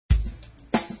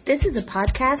This is a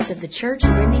podcast of the Church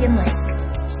of Indian Lake.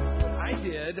 What I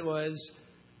did was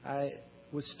I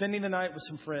was spending the night with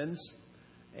some friends,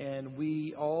 and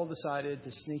we all decided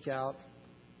to sneak out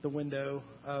the window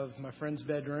of my friend's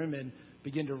bedroom and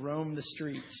begin to roam the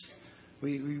streets.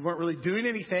 We weren't really doing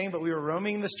anything, but we were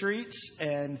roaming the streets,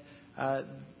 and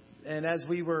as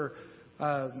we were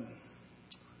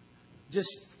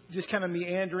just kind of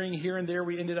meandering here and there,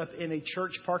 we ended up in a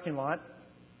church parking lot.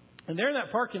 And there in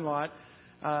that parking lot,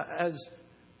 as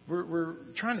we're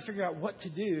trying to figure out what to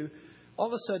do, all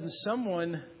of a sudden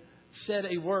someone said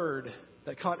a word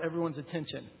that caught everyone's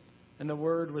attention. And the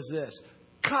word was this: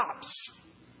 cops.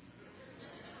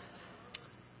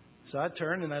 So I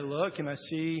turn and I look and I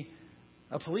see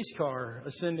a police car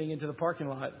ascending into the parking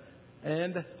lot.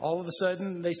 And all of a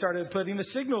sudden they started putting the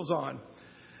signals on.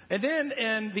 And then,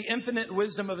 in the infinite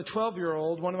wisdom of a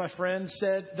 12-year-old, one of my friends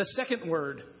said the second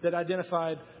word that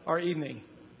identified our evening.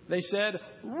 They said,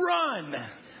 run!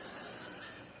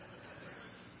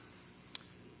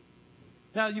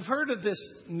 Now, you've heard of this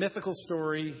mythical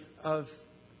story of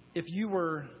if you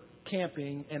were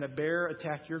camping and a bear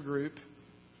attacked your group,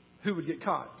 who would get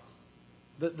caught?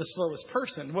 The slowest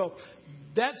person. Well,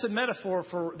 that's a metaphor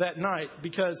for that night,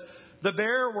 because the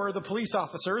bear were the police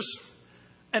officers,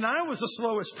 and I was the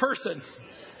slowest person.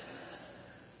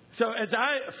 So as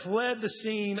I fled the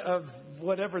scene of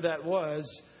whatever that was,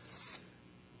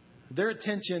 their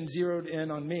attention zeroed in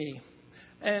on me.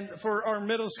 And for our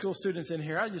middle school students in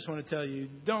here, I just want to tell you,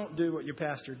 don't do what your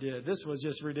pastor did. This was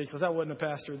just ridiculous. I wasn't a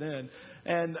pastor then.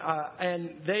 And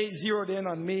they zeroed in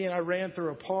on me, and I ran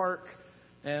through a park.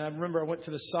 And I remember I went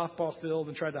to the softball field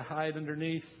and tried to hide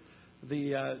underneath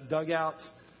the dugout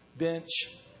bench.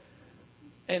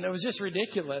 And it was just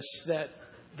ridiculous that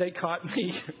they caught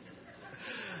me.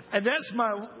 And that's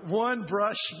my one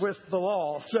brush with the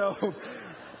law. So,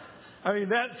 I mean,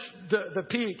 that's the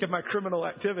peak of my criminal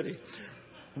activity.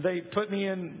 They put me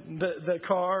in the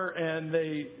car and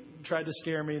they tried to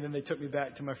scare me, and then they took me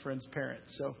back to my friend's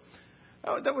parents. So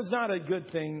that was not a good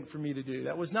thing for me to do.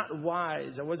 That was not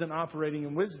wise. I wasn't operating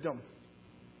in wisdom.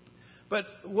 But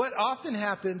what often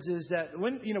happens is that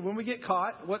when we get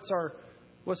caught, what's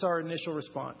our initial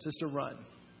response? Is to run.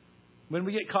 When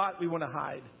we get caught, we want to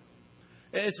hide.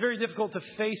 It's very difficult to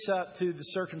face up to the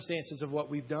circumstances of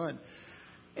what we've done.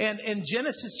 And in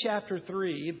Genesis chapter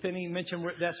 3, Penny mentioned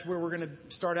that's where we're going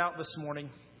to start out this morning.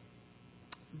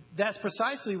 That's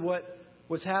precisely what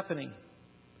was happening.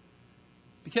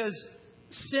 Because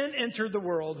sin entered the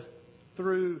world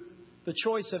through the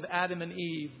choice of Adam and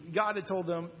Eve. God had told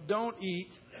them, don't eat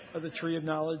of the tree of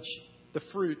knowledge, the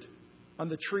fruit on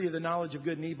the tree of the knowledge of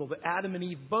good and evil. But Adam and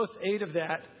Eve both ate of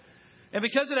that. And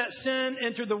because of that, sin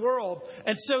entered the world.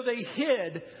 And so they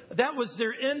hid. That was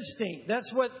their instinct.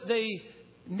 That's what they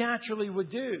naturally would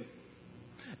do.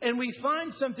 And we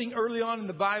find something early on in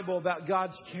the Bible about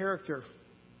God's character.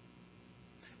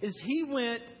 Is He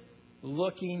went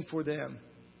looking for them.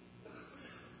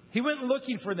 He went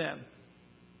looking for them.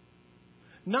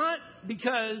 Not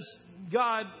because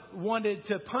God wanted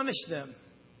to punish them.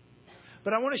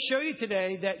 But I want to show you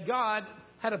today that God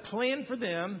had a plan for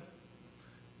them,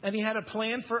 and He had a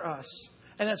plan for us.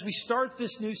 And as we start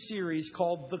this new series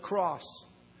called The Cross,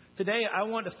 today I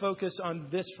want to focus on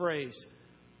this phrase.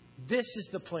 This is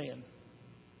the plan.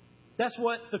 That's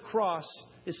what the cross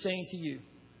is saying to you.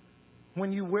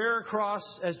 When you wear a cross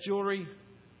as jewelry,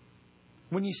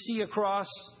 when you see a cross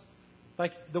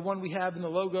like the one we have in the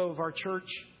logo of our church,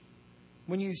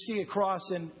 when you see a cross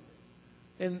and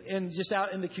just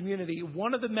out in the community,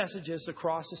 one of the messages the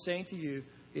cross is saying to you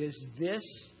is, this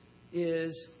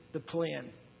is the plan.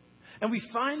 And we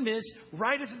find this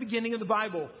right at the beginning of the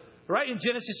Bible, right in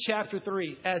Genesis chapter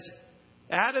 3. As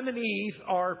Adam and Eve,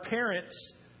 our parents,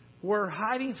 were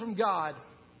hiding from God,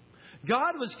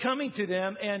 God was coming to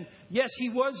them, and yes, He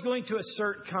was going to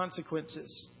assert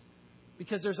consequences.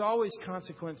 Because there's always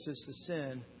consequences to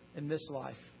sin in this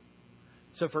life.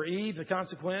 So for Eve, the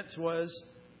consequence was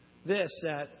this: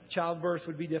 that childbirth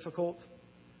would be difficult,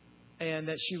 and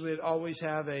that she would always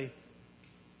have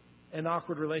an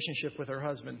awkward relationship with her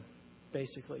husband,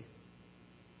 basically.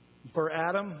 For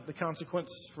Adam, the consequence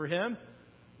for him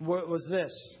was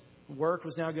this: work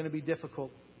was now going to be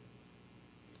difficult.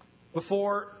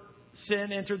 Before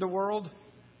sin entered the world,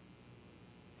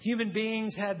 human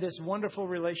beings had this wonderful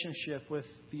relationship with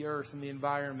the earth and the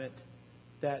environment,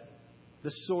 that the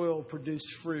soil produced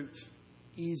fruit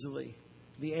easily.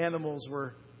 The animals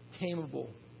were tameable.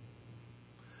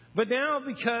 But now,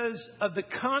 because of the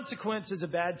consequences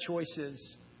of bad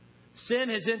choices, sin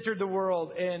has entered the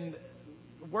world, and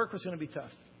work was going to be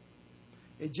tough.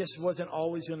 it just wasn't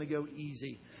always going to go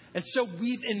easy. And so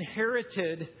we've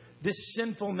inherited this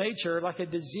sinful nature like a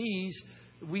disease.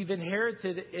 We've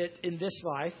inherited it in this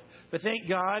life. But thank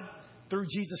God, through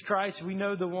Jesus Christ, we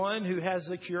know the one who has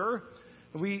the cure.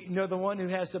 We know the one who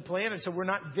has the plan. And so we're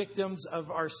not victims of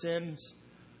our sins.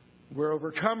 We're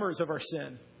overcomers of our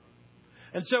sin.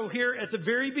 And so here at the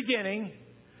very beginning,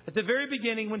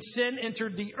 when sin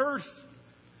entered the earth,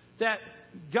 that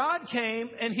God came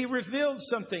and He revealed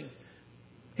something.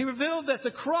 He revealed that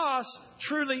the cross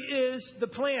truly is the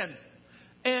plan.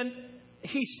 And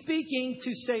He's speaking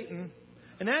to Satan.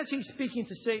 And as He's speaking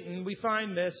to Satan, we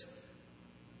find this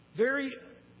very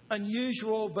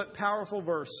unusual but powerful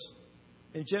verse.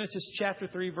 In Genesis chapter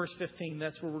 3, verse 15,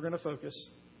 that's where we're going to focus.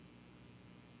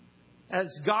 As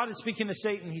God is speaking to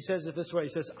Satan, He says it this way. He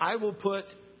says, I will put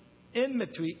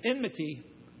enmity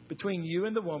between you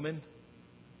and the woman,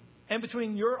 and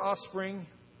between your offspring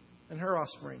and her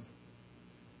offspring.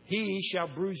 He shall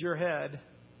bruise your head,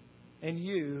 and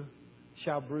you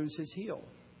shall bruise his heel.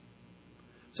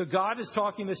 So God is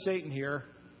talking to Satan here.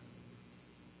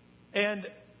 And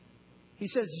He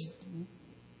says,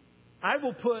 I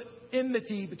will put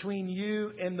enmity between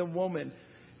you and the woman.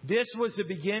 This was the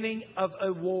beginning of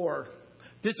a war.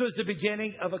 This was the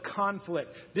beginning of a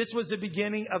conflict. This was the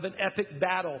beginning of an epic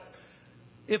battle.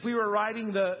 If we were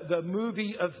writing the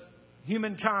movie of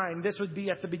humankind, this would be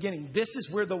at the beginning. This is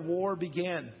where the war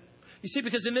began. You see,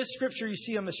 because in this scripture you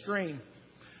see on the screen,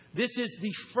 this is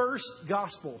the first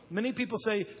gospel. Many people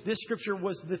say this scripture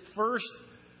was the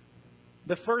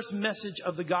first message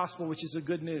of the gospel, which is the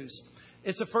good news.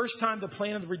 It's the first time the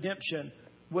plan of redemption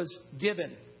was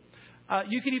given.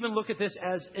 You could even look at this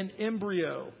as an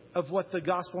embryo of what the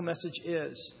gospel message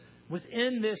is.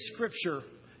 Within this scripture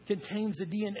contains the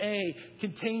DNA,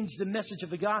 contains the message of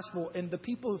the gospel. And the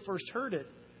people who first heard it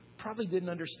probably didn't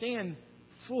understand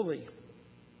fully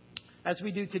as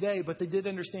we do today. But they did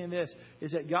understand this,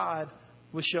 is that God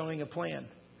was showing a plan.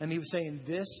 And He was saying,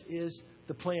 this is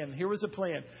the plan. Here was the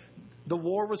plan. The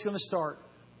war was going to start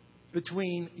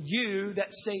between you,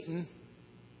 that's Satan,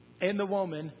 and the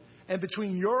woman, and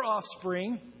between your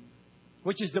offspring,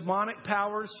 which is demonic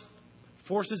powers,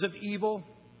 forces of evil,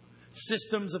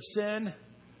 systems of sin,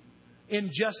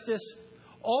 injustice,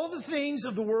 all the things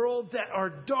of the world that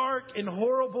are dark and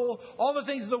horrible, all the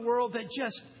things of the world that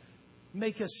just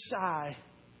make us sigh,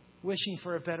 wishing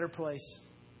for a better place.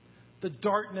 The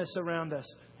darkness around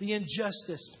us, the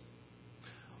injustice.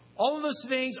 All of those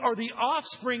things are the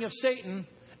offspring of Satan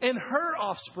and her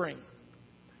offspring,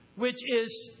 which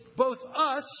is both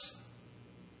us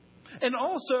and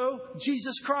also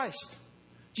Jesus Christ.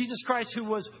 Jesus Christ, who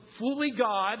was fully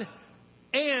God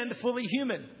and fully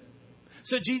human.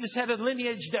 So Jesus had a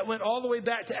lineage that went all the way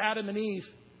back to Adam and Eve.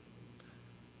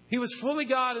 He was fully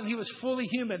God and He was fully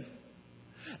human.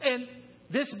 And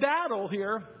this battle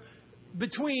here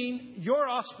between your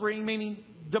offspring, meaning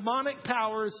demonic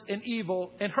powers and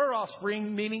evil, and her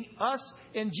offspring, meaning us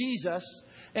and Jesus,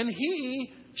 and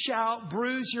He shall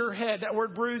bruise your head. That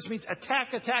word bruise means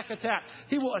attack, attack, attack.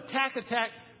 He will attack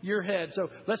your head. So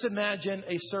let's imagine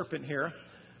a serpent here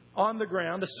on the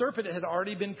ground. The serpent had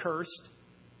already been cursed.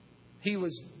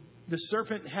 The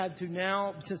serpent had to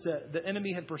now, since the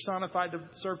enemy had personified the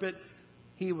serpent,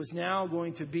 he was now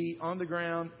going to be on the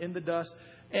ground in the dust.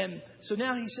 And so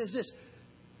now He says this,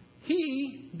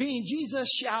 He, being Jesus,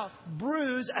 shall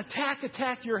bruise,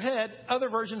 attack your head. Other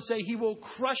versions say He will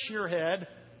crush your head,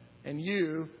 and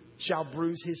you shall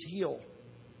bruise his heel.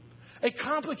 A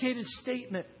complicated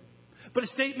statement, but a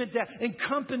statement that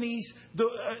accompanies,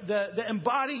 that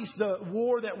embodies the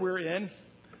war that we're in,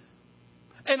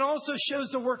 and also shows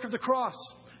the work of the cross.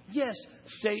 Yes,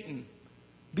 Satan,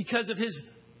 because of his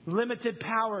limited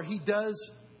power, he does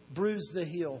bruise the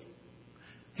heel.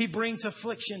 He brings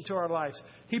affliction to our lives.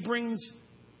 He brings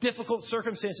difficult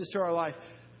circumstances to our life.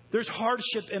 There's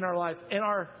hardship in our life, and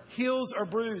our heels are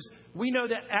bruised. We know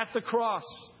that at the cross,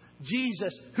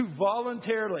 Jesus, who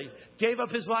voluntarily gave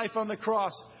up His life on the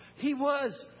cross, He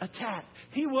was attacked.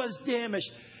 He was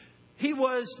damaged. He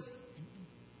was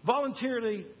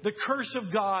voluntarily the curse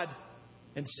of God,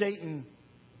 and Satan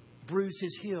bruised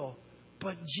His heel.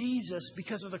 But Jesus,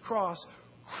 because of the cross,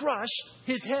 crushed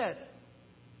His head.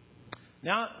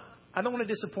 Now, I don't want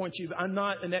to disappoint you, but I'm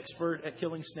not an expert at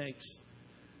killing snakes.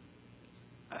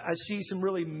 I see some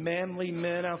really manly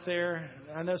men out there.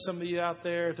 I know some of you out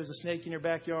there, if there's a snake in your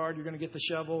backyard, you're going to get the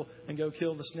shovel and go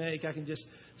kill the snake. I can just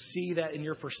see that in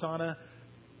your persona.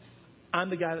 I'm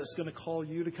the guy that's going to call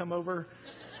you to come over.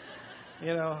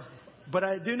 But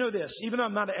I do know this. Even though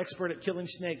I'm not an expert at killing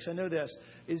snakes, I know this,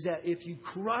 is that if you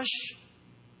crush,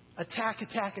 attack,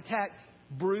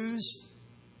 bruise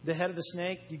the head of the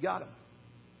snake, you got him.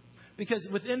 Because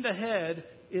within the head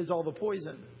is all the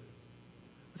poison.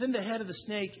 Within the head of the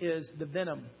snake is the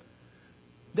venom.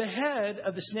 The head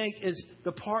of the snake is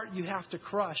the part you have to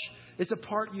crush. It's the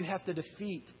part you have to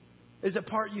defeat. It's the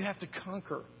part you have to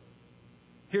conquer.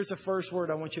 Here's the first word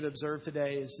I want you to observe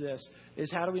today is this.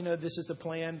 Is how do we know this is the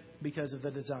plan? Because of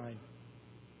the design.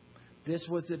 This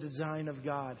was the design of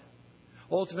God.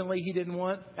 Ultimately, He didn't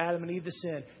want Adam and Eve to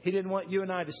sin. He didn't want you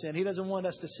and I to sin. He doesn't want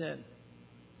us to sin.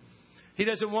 He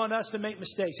doesn't want us to make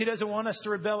mistakes. He doesn't want us to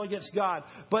rebel against God.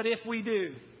 But if we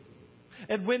do,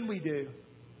 and when we do,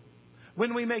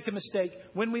 when we make a mistake,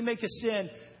 when we make a sin,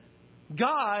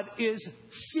 God is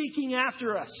seeking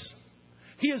after us.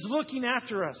 He is looking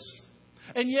after us.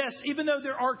 And yes, even though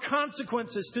there are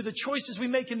consequences to the choices we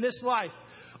make in this life,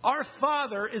 our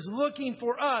Father is looking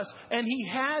for us, and He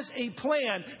has a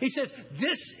plan. He says,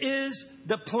 this is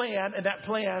the plan, and that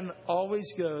plan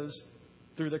always goes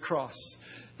through the cross.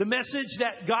 The message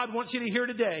that God wants you to hear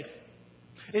today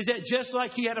is that just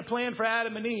like He had a plan for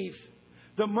Adam and Eve,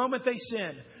 the moment they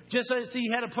sinned, just as He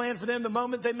had a plan for them the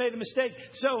moment they made a mistake,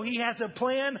 so He has a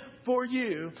plan for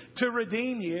you to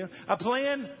redeem you, a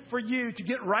plan for you to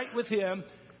get right with Him,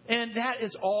 and that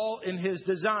is all in His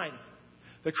design.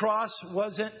 The cross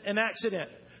wasn't an accident.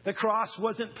 The cross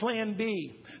wasn't plan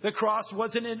B. The cross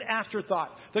wasn't an afterthought.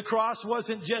 The cross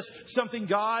wasn't just something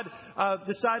God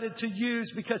decided to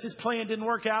use because His plan didn't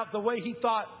work out the way He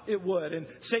thought it would. And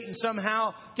Satan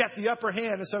somehow got the upper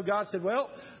hand. And so God said, well,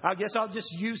 I guess I'll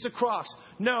just use the cross.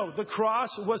 No, the cross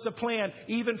was the plan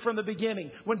even from the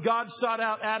beginning. When God sought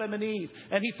out Adam and Eve,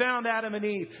 and He found Adam and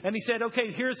Eve, and He said,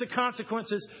 okay, here's the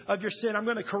consequences of your sin. I'm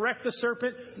going to correct the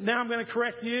serpent. Now I'm going to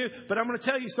correct you. But I'm going to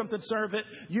tell you something, serpent.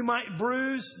 You might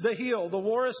bruise the heel. The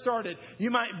war has started. You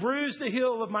might bruise the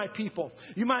heel of my people.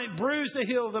 You might bruise the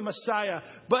heel of the Messiah.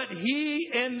 But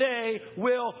he and they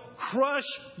will crush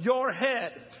your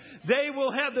head. They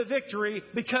will have the victory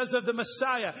because of the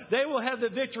Messiah. They will have the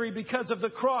victory because of the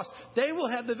cross. They will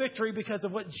have the victory because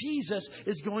of what Jesus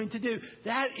is going to do.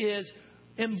 That is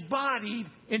embodied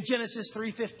in Genesis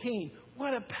 3:15.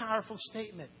 What a powerful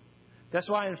statement. That's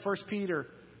why in 1 Peter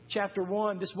chapter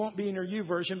 1, this won't be in your U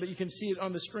version, but you can see it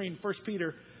on the screen. 1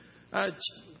 Peter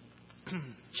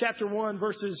chapter 1,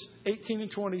 verses 18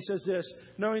 and 20 says this,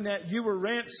 knowing that you were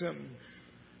ransomed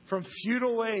from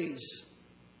futile ways,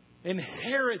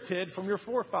 inherited from your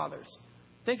forefathers.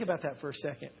 Think about that for a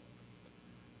second.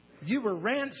 You were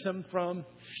ransomed from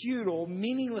futile,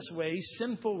 meaningless ways,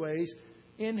 sinful ways,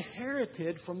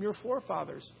 inherited from your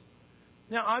forefathers.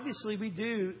 Now, obviously, we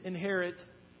do inherit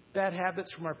bad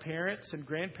habits from our parents and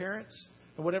grandparents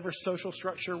and whatever social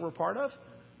structure we're part of.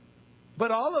 But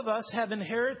all of us have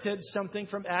inherited something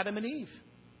from Adam and Eve.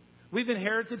 We've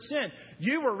inherited sin.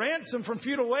 You were ransomed from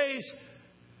futile ways.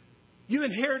 You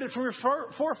inherited from your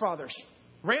forefathers.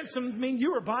 Ransomed means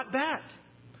you were bought back.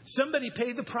 Somebody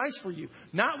paid the price for you.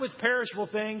 Not with perishable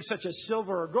things such as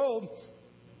silver or gold,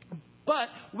 but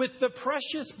with the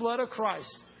precious blood of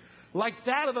Christ, like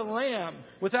that of a lamb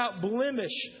without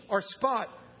blemish or spot.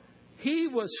 He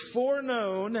was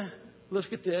foreknown,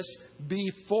 look at this,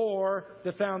 before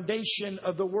the foundation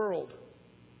of the world,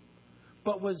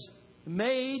 but was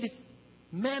made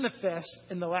manifest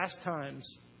in the last times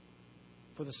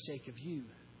for the sake of you.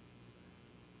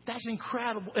 That's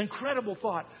incredible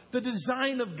thought. The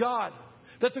design of God,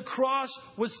 that the cross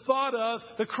was thought of,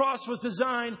 the cross was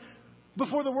designed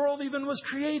before the world even was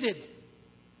created.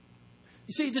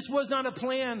 You see, this was not a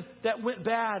plan that went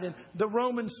bad and the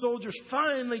Roman soldiers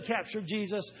finally captured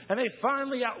Jesus and they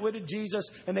finally outwitted Jesus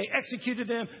and they executed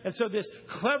him. And so this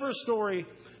clever story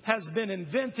has been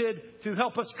invented to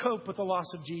help us cope with the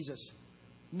loss of Jesus.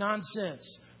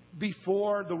 Nonsense.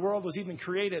 Before the world was even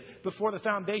created, before the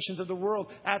foundations of the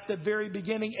world, at the very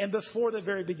beginning and before the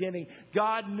very beginning,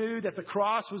 God knew that the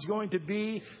cross was going to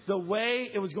be the way,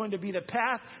 it was going to be the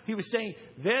path. He was saying,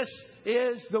 this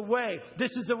is the way.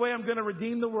 This is the way I'm going to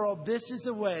redeem the world. This is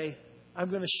the way I'm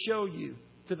going to show you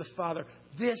to the Father.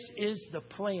 This is the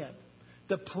plan.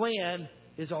 The plan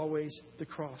is always the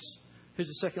cross. Here's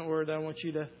the second word that I want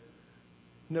you to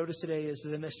notice today is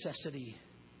the necessity.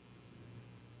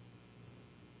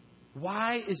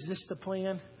 Why is this the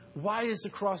plan? Why is the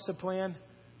cross the plan?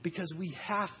 Because we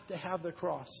have to have the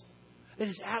cross. It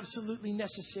is absolutely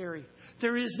necessary.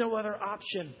 There is no other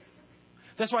option.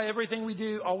 That's why everything we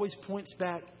do always points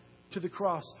back to the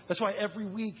cross. That's why every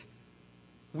week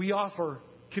we offer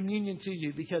communion to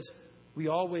you, because we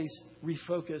always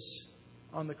refocus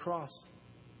on the cross.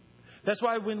 That's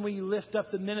why when we lift up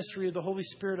the ministry of the Holy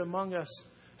Spirit among us,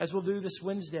 as we'll do this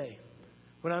Wednesday,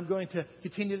 when I'm going to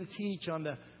continue to teach on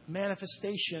the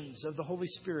manifestations of the Holy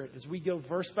Spirit, as we go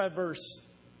verse by verse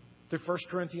through 1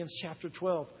 Corinthians chapter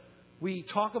 12, we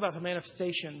talk about the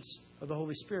manifestations of the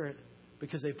Holy Spirit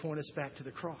because they point us back to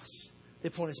the cross. They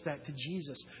point us back to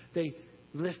Jesus. They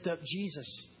lift up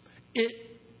Jesus. It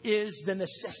is the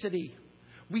necessity.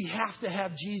 We have to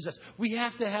have Jesus. We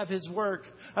have to have His work.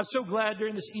 I'm so glad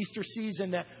during this Easter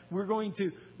season that we're going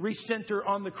to recenter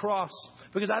on the cross,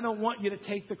 because I don't want you to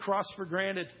take the cross for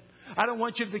granted. I don't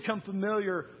want you to become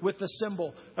familiar with the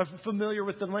symbol, or familiar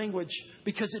with the language,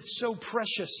 because it's so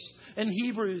precious. And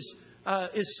Hebrews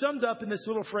is summed up in this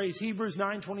little phrase. Hebrews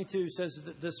 9:22 says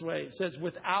it this way. It says,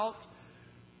 without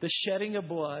the shedding of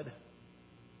blood,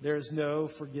 there is no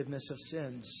forgiveness of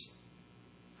sins.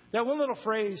 That one little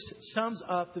phrase sums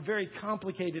up the very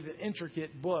complicated and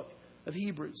intricate book of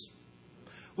Hebrews.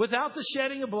 Without the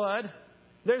shedding of blood,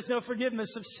 there's no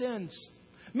forgiveness of sins.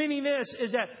 Meaning this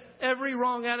is that every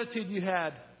wrong attitude you've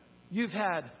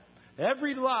had,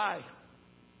 every lie,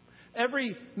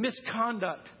 every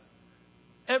misconduct,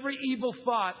 every evil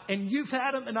thought, and you've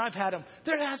had them and I've had them,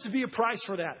 there has to be a price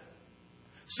for that.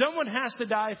 Someone has to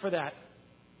die for that.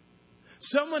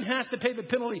 Someone has to pay the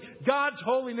penalty. God's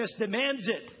holiness demands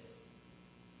it.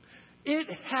 It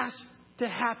has to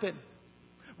happen.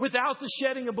 Without the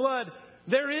shedding of blood,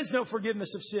 there is no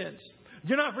forgiveness of sins.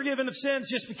 You're not forgiven of sins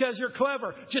just because you're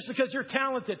clever, just because you're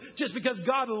talented, just because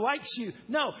God likes you.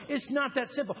 No, it's not that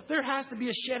simple. There has to be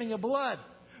a shedding of blood.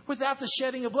 Without the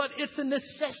shedding of blood, it's a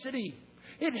necessity.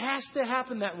 It has to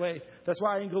happen that way. That's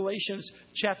why in Galatians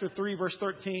chapter 3, verse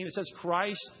 13, it says,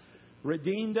 Christ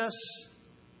redeemed us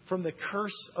from the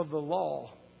curse of the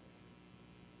law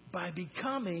by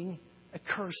becoming a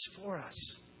curse for us.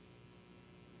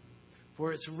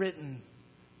 For it's written,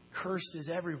 cursed is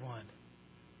everyone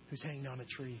who's hanging on a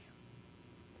tree.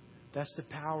 That's the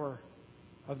power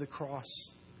of the cross,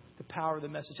 the power of the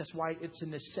message. That's why it's a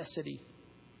necessity.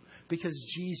 Because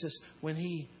Jesus, when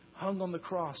He hung on the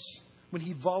cross, when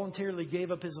He voluntarily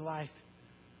gave up His life,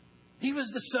 He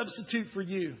was the substitute for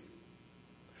you.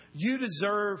 You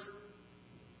deserve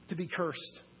to be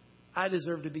cursed. I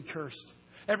deserve to be cursed.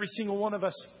 Every single one of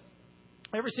us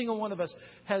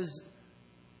has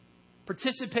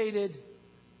participated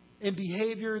in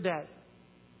behavior that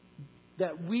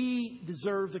we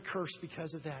deserve the curse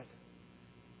because of that.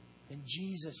 And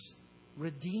Jesus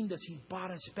redeemed us. He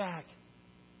bought us back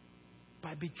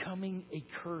by becoming a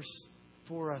curse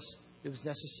for us. It was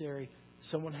necessary.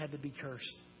 Someone had to be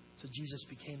cursed. So Jesus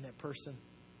became that person.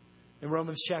 In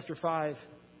Romans chapter 5,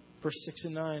 verse 6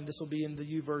 and 9, this will be in the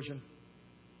U version.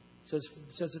 It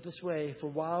says it this way, for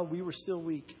while we were still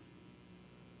weak,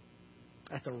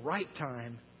 at the right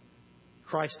time,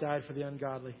 Christ died for the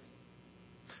ungodly.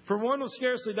 For one will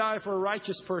scarcely die for a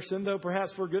righteous person, though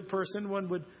perhaps for a good person one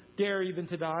would dare even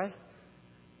to die.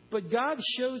 But God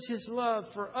shows His love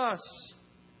for us,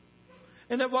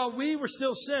 and that while we were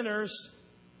still sinners,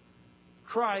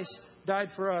 Christ died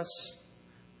for us.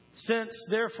 Since,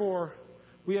 therefore,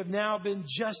 we have now been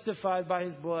justified by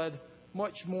His blood,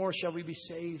 much more shall we be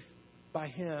saved by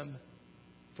Him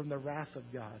from the wrath of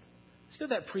God. Let's go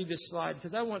to that previous slide,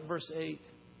 because I want verse 8.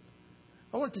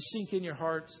 I want it to sink in your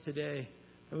hearts today.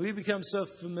 And we become so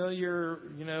familiar,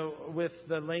 with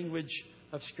the language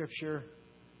of Scripture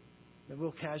that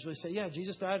we'll casually say, yeah,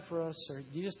 Jesus died for us, or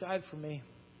Jesus died for me.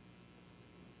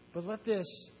 But let this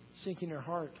sink in your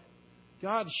heart.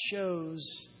 God shows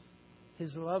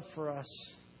His love for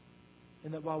us,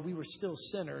 and that while we were still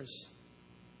sinners,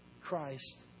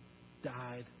 Christ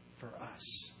died for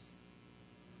us.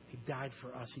 He died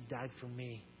for us. He died for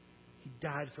me. He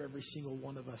died for every single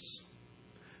one of us.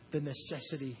 The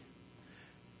necessity.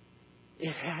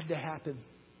 It had to happen.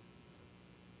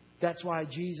 That's why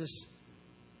Jesus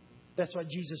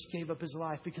gave up His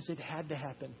life, because it had to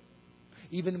happen.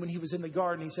 Even when He was in the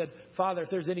garden, He said, Father, if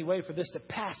there's any way for this to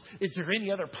pass, is there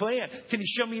any other plan? Can you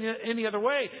show me any other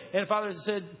way? And the Father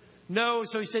said, no.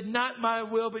 So He said, not my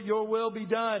will, but your will be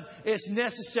done. It's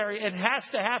necessary. It has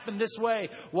to happen this way.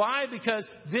 Why? Because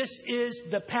this is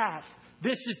the path.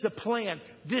 This is the plan.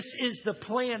 This is the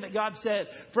plan that God said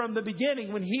from the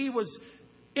beginning when He was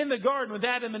in the garden with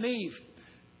Adam and Eve,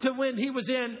 to when He was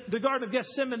in the Garden of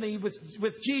Gethsemane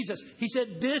with Jesus. He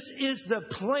said, this is the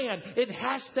plan. It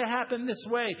has to happen this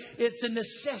way. It's a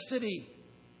necessity.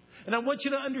 And I want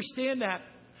you to understand that,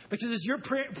 because as you're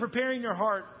preparing your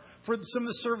heart for some of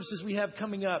the services we have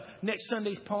coming up, next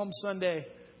Sunday's Palm Sunday,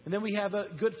 and then we have a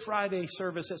Good Friday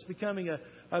service that's becoming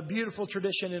a beautiful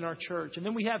tradition in our church. And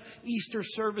then we have Easter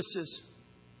services.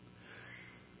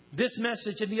 This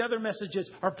message and the other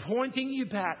messages are pointing you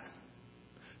back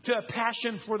to a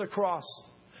passion for the cross.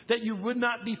 That you would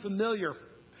not be familiar.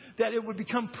 That it would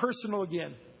become personal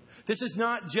again. This is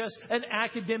not just an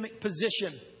academic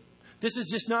position. This is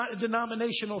just not a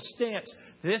denominational stance.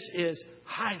 This is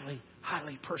highly,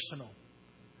 highly personal.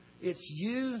 It's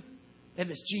you and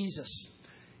it's Jesus.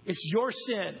 It's your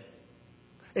sin.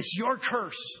 It's your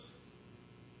curse.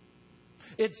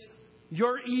 It's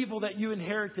your evil that you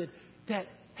inherited that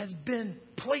has been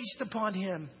placed upon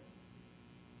Him.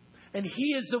 And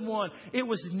He is the one. It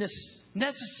was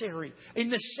necessary, a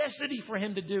necessity for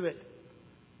Him to do it.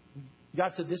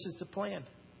 God said, this is the plan.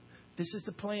 This is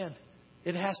the plan.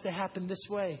 It has to happen this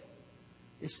way.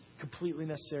 It's completely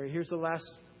necessary. Here's the last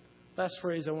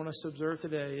phrase I want us to observe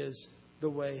today is the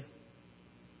way.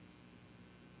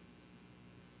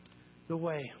 The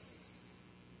way.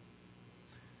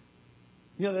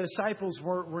 You know, the disciples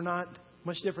were not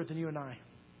much different than you and I.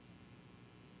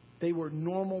 They were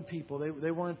normal people.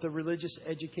 They weren't the religious,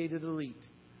 educated elite.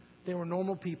 They were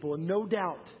normal people. And no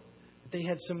doubt they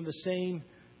had some of the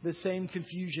same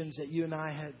confusions that you and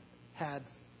I had.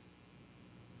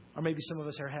 Or maybe some of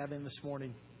us are having this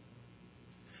morning.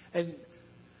 And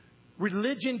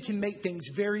religion can make things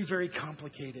very, very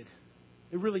complicated.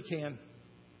 It really can.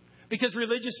 Because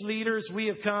religious leaders, we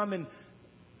have come and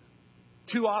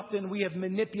too often we have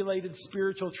manipulated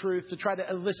spiritual truth to try to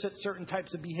elicit certain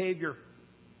types of behavior.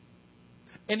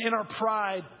 And in our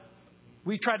pride,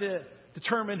 we try to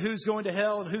determine who's going to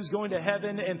hell and who's going to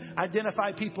heaven and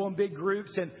identify people in big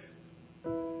groups. And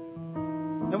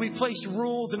we place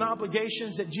rules and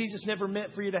obligations that Jesus never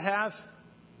meant for you to have.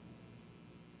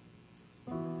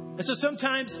 And so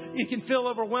sometimes it can feel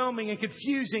overwhelming and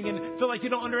confusing and feel like you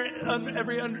don't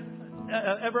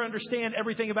ever understand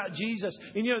everything about Jesus.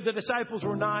 And you know, the disciples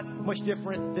were not much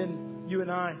different than you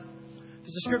and I.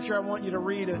 There's a scripture I want you to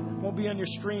read. It won't be on your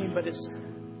screen, but it's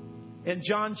in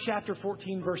John chapter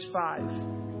 14, verse 5.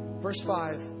 Verse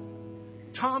 5.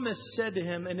 Thomas said to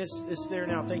Him, and it's there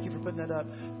now. Thank you for putting that up.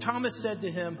 Thomas said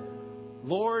to Him,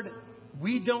 Lord,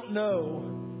 we don't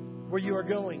know where you are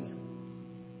going.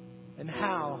 And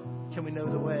how can we know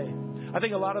the way? I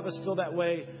think a lot of us feel that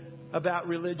way about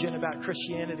religion, about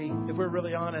Christianity. If we're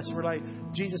really honest, we're like,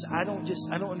 Jesus, I don't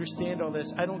understand all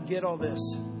this. I don't get all this.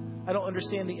 I don't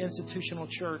understand the institutional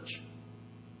church.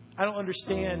 I don't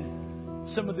understand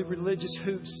some of the religious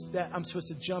hoops that I'm supposed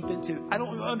to jump into. I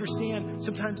don't understand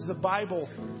sometimes the Bible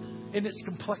in its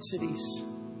complexities.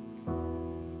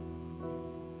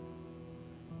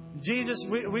 Jesus,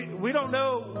 we don't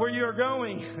know where you're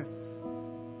going.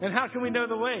 And how can we know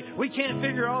the way? We can't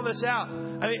figure all this out.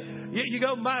 I mean, you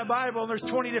go buy a Bible and there's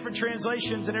 20 different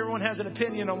translations and everyone has an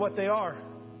opinion on what they are.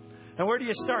 And where do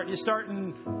you start? Do you start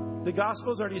in the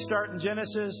Gospels or do you start in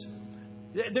Genesis?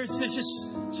 There's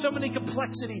just so many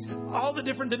complexities. All the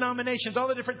different denominations, all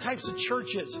the different types of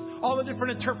churches, all the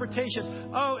different interpretations.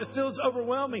 Oh, it feels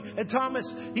overwhelming. And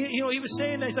Thomas, he was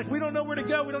saying that. He's like, we don't know where to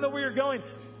go. We don't know where you're going.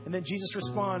 And then Jesus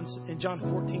responds in John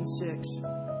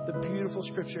 14:6, the beautiful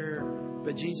scripture here.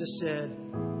 But Jesus said,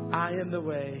 I am the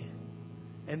way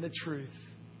and the truth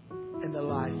and the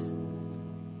life.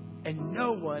 And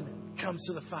no one comes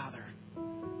to the Father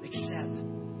except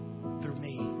through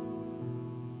me.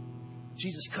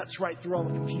 Jesus cuts right through all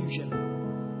the confusion.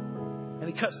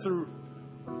 And He cuts through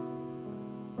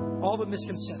all the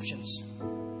misconceptions.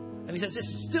 And He says, this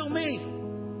is still me.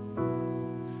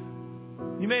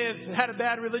 You may have had a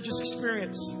bad religious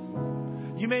experience.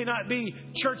 You may not be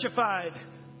churchified.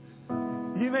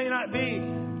 You may not be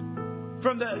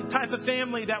from the type of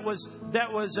family that was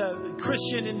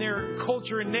Christian in their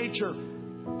culture and nature.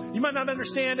 You might not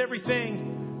understand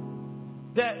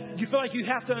everything that you feel like you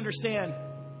have to understand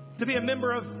to be a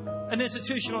member of an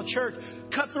institutional church.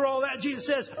 Cut through all that. Jesus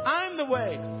says, I'm the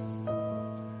way.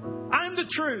 I'm the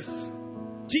truth.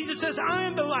 Jesus says, I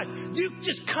am the life. You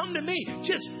just come to me.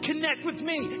 Just connect with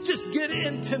me. Just get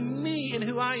into me and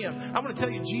who I am. I want to tell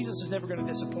you, Jesus is never going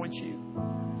to disappoint you.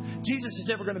 Jesus is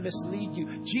never going to mislead you.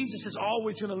 Jesus is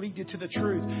always going to lead you to the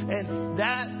truth. And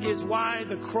that is why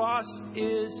the cross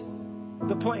is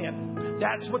the plan.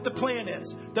 That's what the plan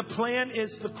is. The plan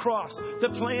is the cross. The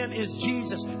plan is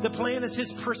Jesus. The plan is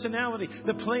His personality.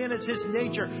 The plan is His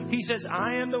nature. He says,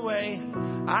 I am the way.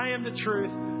 I am the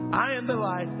truth. I am the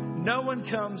life. No one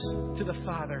comes to the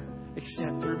Father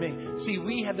except through me. See,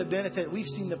 we have the benefit. We've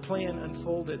seen the plan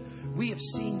unfolded. We have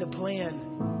seen the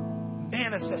plan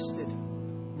manifested.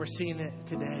 We're seeing it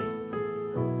today.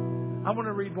 I want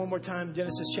to read one more time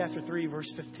Genesis chapter 3,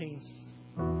 verse 15.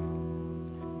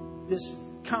 This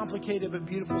complicated but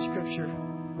beautiful scripture.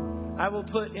 I will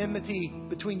put enmity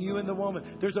between you and the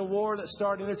woman. There's a war that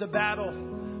started. There's a battle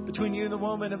between you and the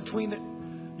woman and between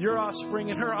your offspring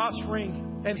and her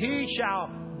offspring. And he shall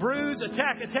bruise,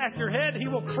 attack your head. He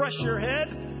will crush your head.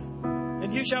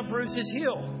 And you shall bruise his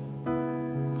heel.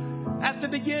 At the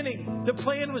beginning, the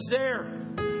plan was there.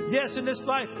 Yes, in this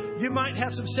life, you might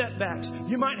have some setbacks.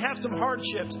 You might have some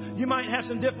hardships. You might have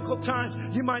some difficult times.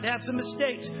 You might have some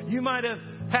mistakes. You might have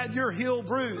had your heel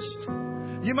bruised.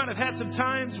 You might have had some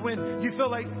times when you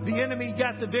feel like the enemy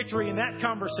got the victory in that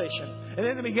conversation. And the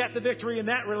enemy got the victory in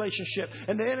that relationship.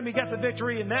 And the enemy got the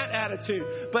victory in that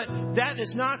attitude. But that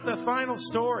is not the final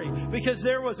story. Because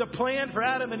there was a plan for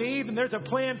Adam and Eve, and there's a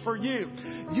plan for you.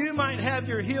 You might have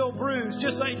your heel bruised,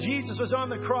 just like Jesus was on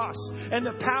the cross. And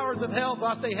the powers of hell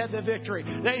thought they had the victory.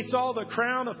 They saw the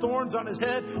crown of thorns on his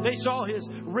head. They saw his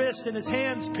wrist and his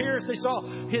hands pierced. They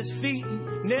saw his feet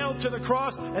nailed to the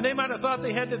cross. And they might have thought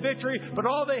they had the victory. But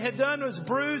all they had done was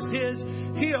bruised his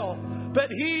heel. But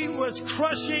he was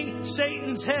crushing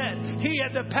Satan's head. He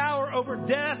had the power over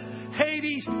death,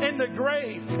 Hades, and the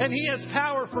grave. And he has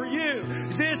power for you.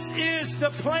 This is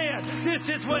the plan. This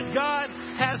is what God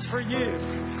has for you.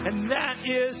 And that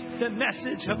is the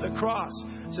message of the cross.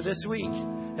 So this week,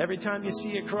 every time you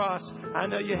see a cross, I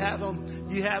know you have them.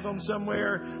 You have them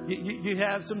somewhere. You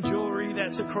have some jewelry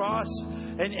that's a cross.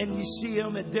 And you see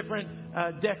them in different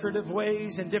decorative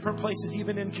ways and different places,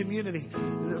 even in community.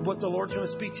 What the Lord's going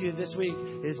to speak to you this week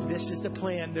is this is the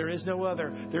plan. There is no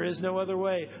other. There is no other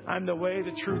way. I'm the way,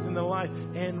 the truth, and the life.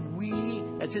 And we,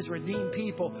 as His redeemed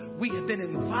people, we have been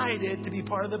invited to be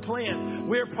part of the plan.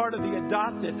 We're part of the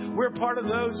adopted. We're part of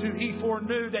those who He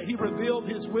foreknew, that He revealed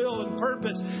His will and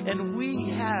purpose. And we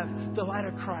have the light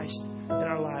of Christ in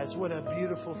our lives. What a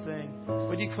beautiful thing.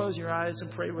 Would you close your eyes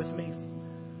and pray with me?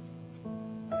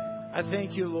 I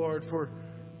thank you, Lord, for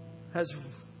as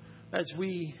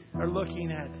we are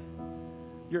looking at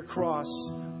your cross,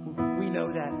 we know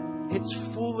that it's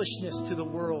foolishness to the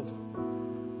world.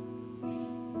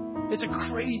 It's a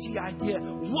crazy idea.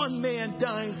 One man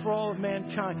dying for all of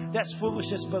mankind. That's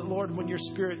foolishness. But Lord, when your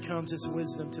Spirit comes, it's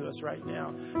wisdom to us right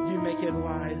now. You make it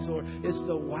wise, Lord. It's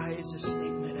the wisest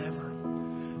statement ever.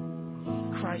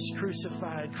 Christ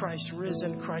crucified, Christ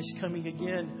risen, Christ coming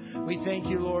again. We thank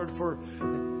you, Lord, for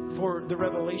the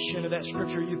revelation of that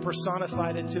scripture. You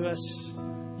personified it to us.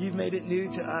 You've made it new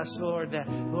to us, Lord, that,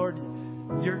 Lord,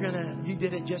 you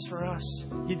did it just for us.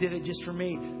 You did it just for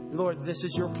me. Lord, this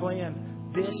is your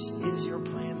plan. This is your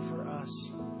plan for us.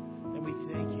 And we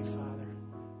thank you, Father.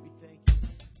 We thank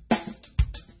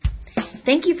you.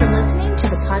 Thank you for listening to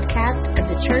the podcast of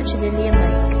the Church of Indian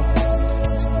Lake.